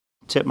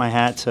tip my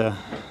hat to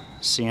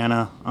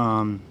Siena.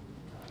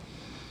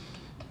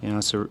 You know,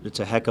 it's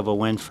a heck of a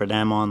win for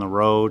them on the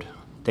road.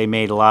 They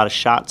made a lot of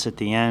shots at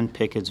the end.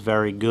 Pickett's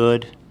very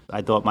good.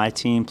 I thought my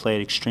team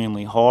played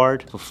extremely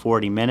hard for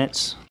 40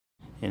 minutes.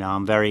 You know,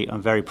 I'm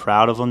very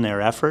proud of them,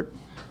 their effort.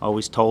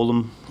 Always told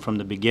them from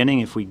the beginning,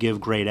 if we give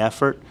great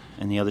effort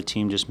and the other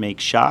team just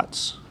makes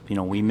shots, you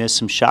know, we miss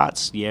some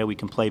shots, yeah, we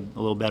can play a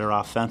little better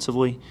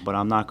offensively, but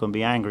I'm not going to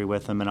be angry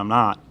with them, and I'm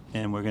not.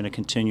 And we're going to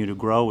continue to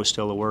grow. We're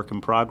still a work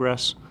in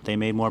progress. They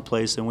made more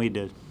plays than we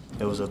did.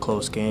 It was a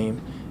close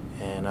game,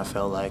 and I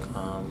felt like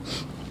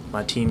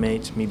my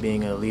teammates, me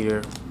being a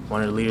leader,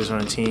 one of the leaders on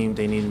the team,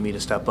 they needed me to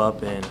step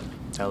up, and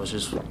that was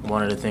just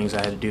one of the things I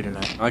had to do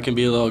tonight. I can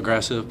be a little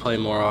aggressive, play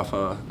more off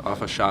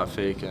a shot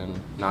fake, and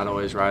not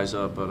always rise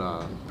up.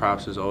 But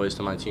props is always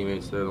to my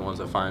teammates. They're the ones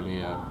that find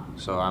me,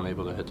 so I'm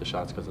able to hit the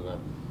shots because of that.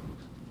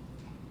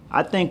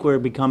 I think we're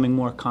becoming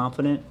more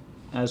confident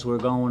as we're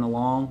going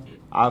along.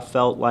 I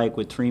felt like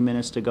with 3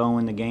 minutes to go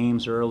in the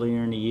games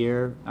earlier in the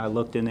year, I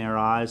looked in their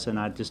eyes and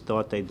I just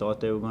thought they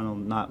were going to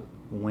not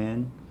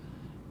win.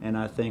 And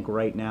I think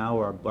right now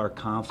our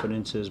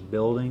confidence is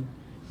building.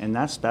 And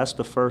that's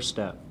the first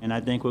step, and I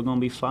think we're going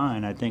to be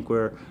fine. I think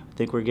we're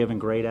giving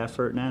great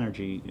effort and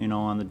energy, you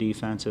know, on the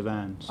defensive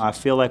end. I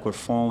feel like we're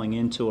falling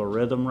into a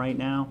rhythm right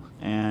now,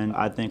 and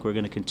I think we're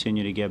going to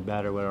continue to get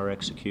better with our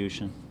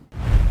execution.